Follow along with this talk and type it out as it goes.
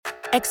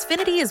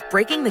Xfinity is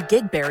breaking the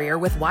gig barrier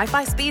with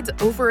Wi-Fi speeds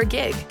over a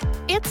gig.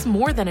 It's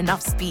more than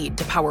enough speed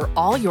to power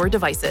all your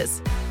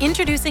devices.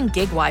 Introducing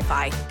Gig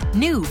Wi-Fi,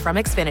 new from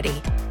Xfinity.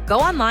 Go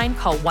online,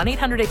 call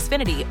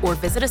 1-800-XFINITY, or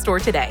visit a store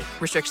today.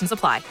 Restrictions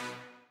apply.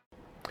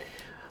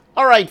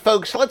 All right,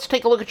 folks, let's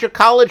take a look at your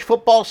college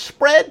football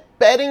spread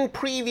betting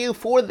preview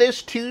for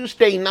this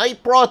Tuesday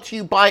night, brought to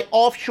you by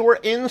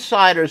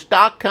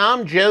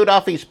OffshoreInsiders.com. Joe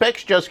Duffy's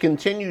picks just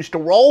continues to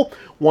roll,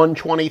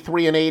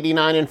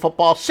 123-89 in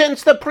football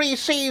since the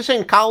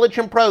preseason. College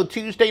and pro,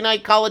 Tuesday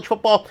night college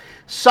football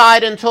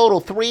side and total.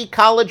 3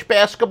 college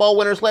basketball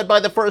winners led by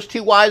the first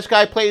 2 Wise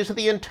Guy plays of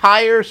the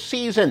entire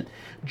season.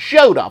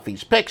 Joe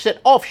Duffy's picks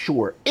at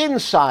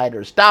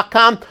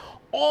OffshoreInsiders.com.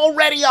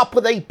 Already up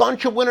with a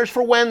bunch of winners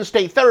for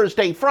Wednesday,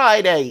 Thursday,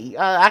 Friday.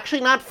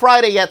 Actually, not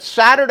Friday yet,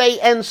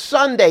 Saturday and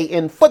Sunday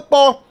in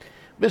football.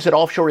 Visit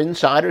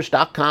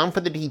OffshoreInsiders.com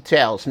for the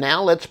details.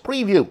 Now let's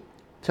preview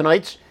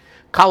tonight's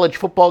college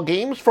football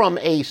games from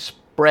a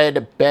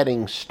spread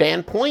betting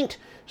standpoint.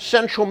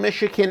 Central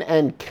Michigan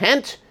and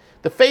Kent.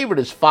 The favorite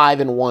is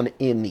 5-1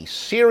 in the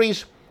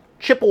series.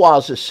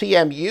 Chippewa's is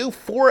CMU,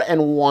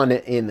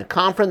 4-1 in the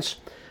conference.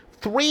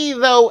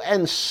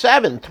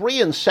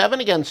 3-7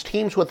 against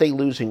teams with a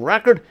losing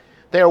record.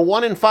 They are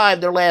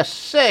 1-5 their last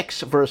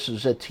 6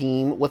 versus a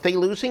team with a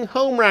losing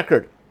home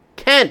record.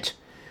 Kent,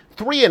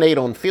 3-8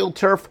 on field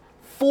turf,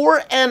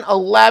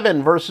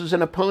 4-11 versus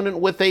an opponent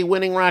with a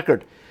winning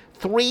record.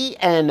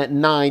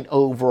 3-9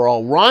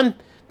 overall run.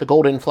 The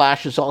Golden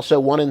Flash is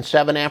also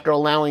 1-7 after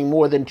allowing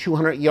more than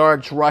 200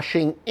 yards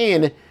rushing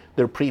in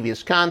their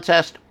previous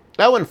contest.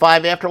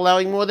 0-5 after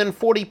allowing more than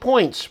 40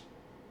 points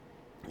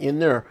in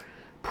their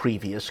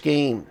previous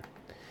game.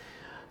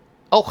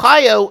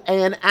 Ohio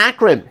and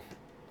Akron.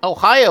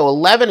 Ohio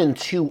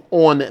 11-2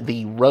 on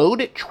the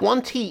road,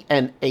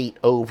 20-8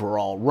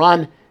 overall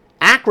run.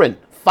 Akron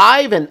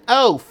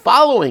 5-0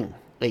 following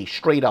a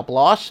straight-up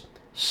loss,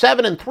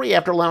 7-3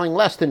 after allowing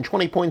less than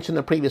 20 points in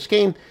the previous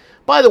game.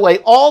 By the way,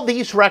 all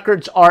these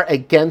records are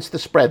against the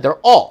spread. They're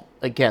all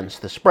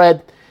against the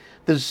spread.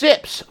 The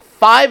Zips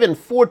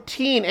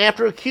 5-14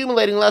 after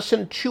accumulating less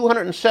than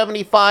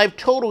 275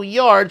 total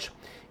yards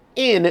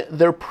in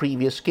their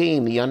previous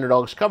game. The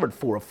underdogs covered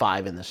 4 of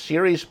 5 in the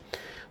series.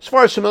 As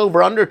far as some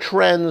over-under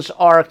trends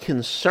are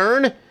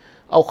concerned,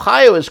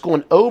 Ohio is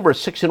going over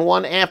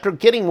 6-1 after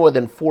getting more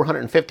than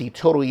 450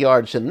 total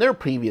yards in their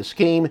previous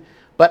game,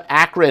 but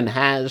Akron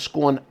has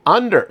gone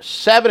under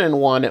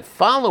 7-1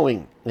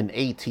 following an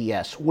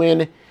ATS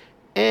win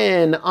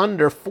and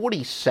under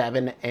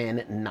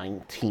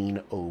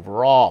 47-19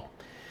 overall.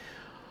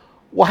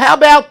 Well, how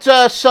about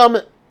some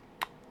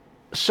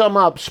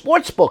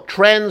sportsbook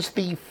trends?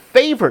 The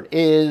favorite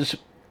is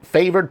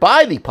favored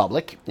by the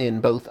public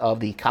in both of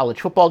the college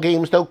football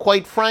games, though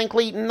quite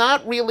frankly,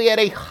 not really at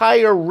a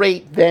higher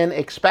rate than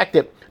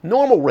expected.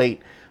 Normal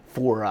rate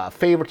for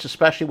favorites,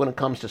 especially when it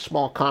comes to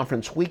small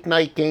conference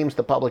weeknight games.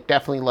 The public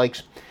definitely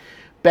likes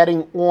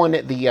betting on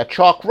the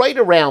chalk right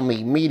around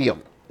the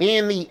medium.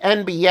 In the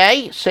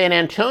NBA, San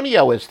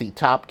Antonio is the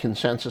top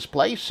consensus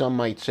play. Some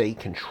might say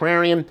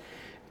contrarian.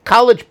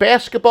 College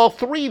basketball,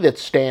 3 that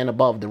stand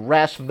above the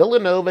rest: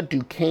 Villanova,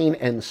 Duquesne,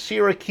 and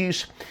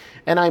Syracuse.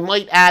 And I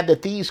might add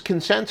that these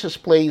consensus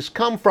plays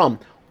come from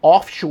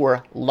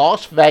Offshore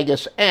Las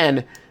Vegas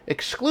and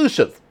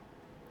exclusive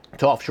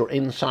to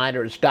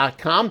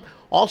OffshoreInsiders.com.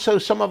 Also,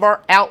 some of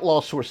our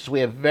outlaw sources. We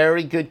have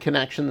very good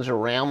connections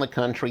around the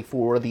country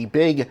for the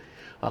big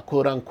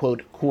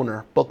quote-unquote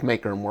corner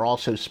bookmaker. And we're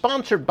also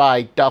sponsored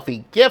by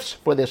Duffy Gifts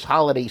for this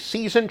holiday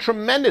season.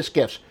 Tremendous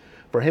gifts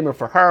for him or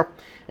for her.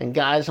 And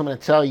guys, I'm going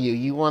to tell you,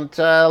 you want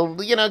to,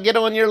 get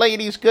on your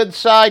lady's good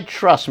side?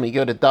 Trust me,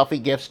 go to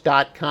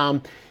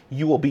DuffyGifts.com.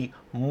 You will be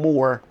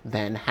more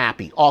than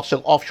happy. Also,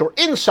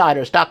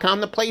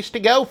 OffshoreInsiders.com, the place to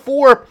go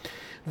for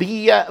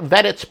the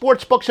vetted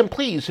sportsbooks. And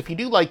please, if you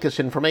do like this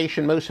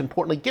information, most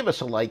importantly, give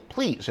us a like,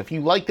 please. If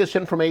you like this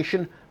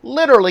information,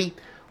 literally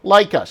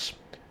like us.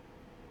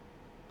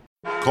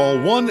 Call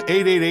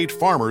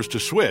 1-888-FARMERS to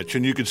switch,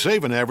 and you could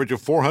save an average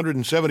of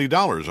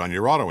 $470 on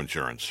your auto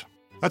insurance.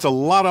 That's a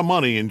lot of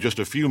money in just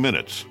a few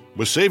minutes.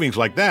 With savings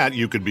like that,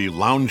 you could be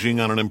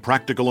lounging on an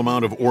impractical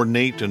amount of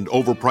ornate and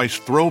overpriced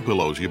throw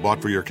pillows you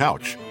bought for your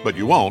couch. But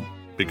you won't,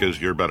 because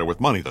you're better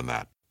with money than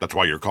that. That's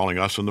why you're calling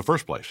us in the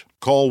first place.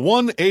 Call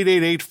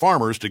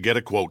 1-888-FARMERS to get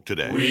a quote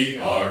today. We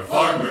are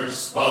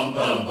farmers. Bum,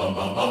 bum, bum,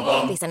 bum, bum,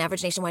 bum. Based on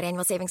average nationwide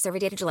annual savings survey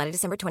data July to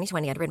December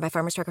 2020. Underwritten by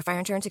Farmers Trucker Fire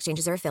Insurance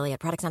Exchanges or affiliate.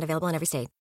 Products not available in every state.